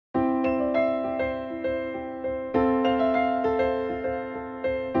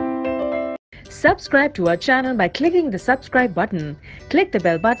Subscribe to our channel by clicking the subscribe button. Click the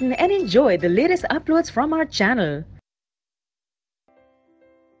bell button and enjoy the latest uploads from our channel.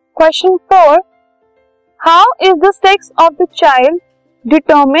 Question 4. How is the sex of the child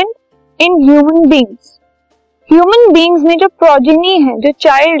determined in human beings? Human beings में जो progeny है, जो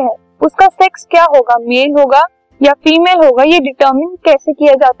child है, उसका sex क्या होगा, mail होगा या फीमेल होगा, ये डिटरमिन कैसे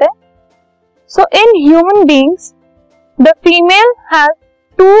किया जाता है? So in human beings, the female has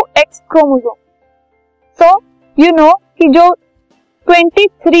 2 X chromosomes. So you know कि जो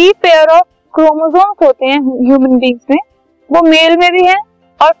 23 पेयर ऑफ क्रोमोसोम्स होते हैं ह्यूमन बींग्स में, वो मेल में भी है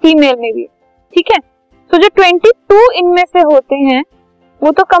और फीमेल में भी है. ठीक है. तो जो 22 इनमें से होते हैं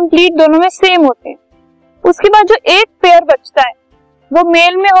वो तो कंप्लीट दोनों में सेम होते हैं. उसके बाद जो एक पेयर बचता है वो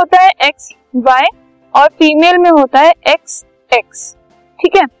मेल में होता है XY और फीमेल में होता है XX.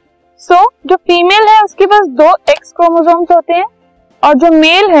 ठीक है. सो जो फीमेल है उसके पास 2 X क्रोमोसोम्स होते हैं और जो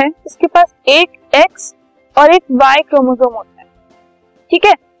मेल है उसके पास एक X और एक Y क्रोमोसोम होता है. ठीक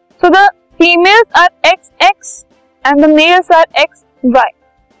है. So the females are XX and the males are XY.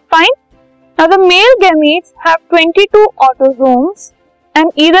 Fine. Now the mail gametes have 22 autosomes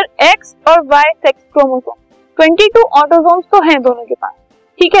and either X और Y सेक्स क्रोमोसोम. 22 ऑटोसोम्स तो हैं दोनों के पास.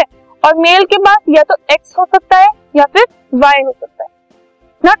 ठीक है. और मेल के पास या तो X हो सकता है या फिर Y हो सकता है.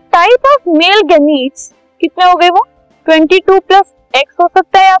 Now type of male gametes कितने हो गए? वो 22 प्लस X हो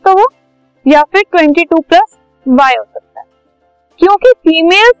सकता है या तो वो, या फिर 22 प्लस Y हो सकता है. क्योंकि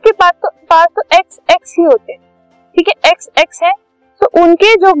फीमेल्स के पास तो XX ही होते हैं. ठीक है. XX है तो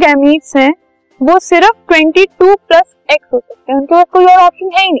उनके जो गैमीट्स हैं वो सिर्फ 22 प्लस X हो सकते हैं. उनके पास कोई और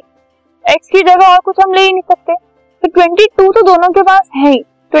ऑप्शन है ही नहीं. X की जगह और कुछ हम ले ही नहीं सकते. तो 22 तो दोनों के पास है ही.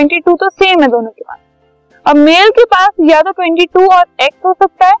 22 तो सेम है दोनों के पास. अब मेल के पास या तो 22 और X हो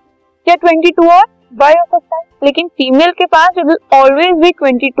सकता है या 22 और Y हो सकता है, लेकिन फीमेल के पास it will always be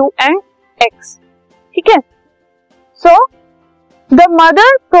 22 and X. ठीक है. So the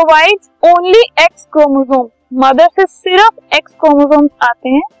mother provides only X chromosome. Mother से सिर्फ X क्रोमोसोम्स आते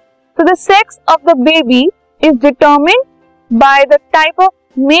हैं. So the sex of the baby is determined by the type of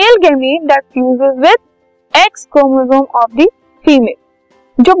male gamete that fuses with X chromosome of the female.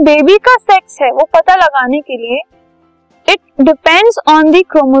 जो baby का sex है वो पता लगाने के लिए it depends on the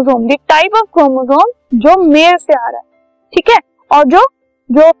chromosome, the type of chromosome जो mail से आ रहा है. ठीक है. और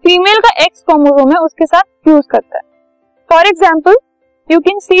जो फीमेल का X क्रोमोसोम है उसके साथ फ्यूज करता है. For example you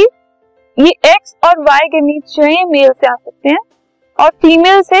can see ये X और Y गैमीट्स जो है मेल से आ सकते हैं और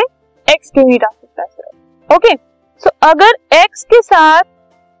फीमेल से X गैमीट आ सकता है. ओके. सो अगर X के साथ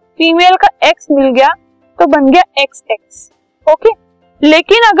फीमेल का X मिल गया तो बन गया XX. ओके.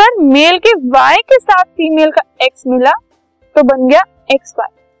 लेकिन अगर मेल के Y के साथ फीमेल का X मिला तो बन गया XY.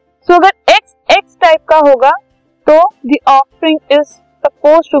 सो अगर X X टाइप का होगा तो the offspring is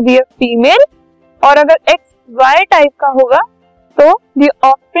supposed to be a female, और अगर X Y टाइप का होगा तो the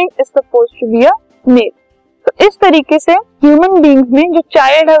offspring is supposed to be a mail. तो इस तरीके से ह्यूमन बीइंग्स में जो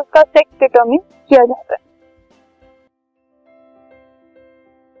चाइल्ड है उसका सेक्स डिटरमिन किया जाता है.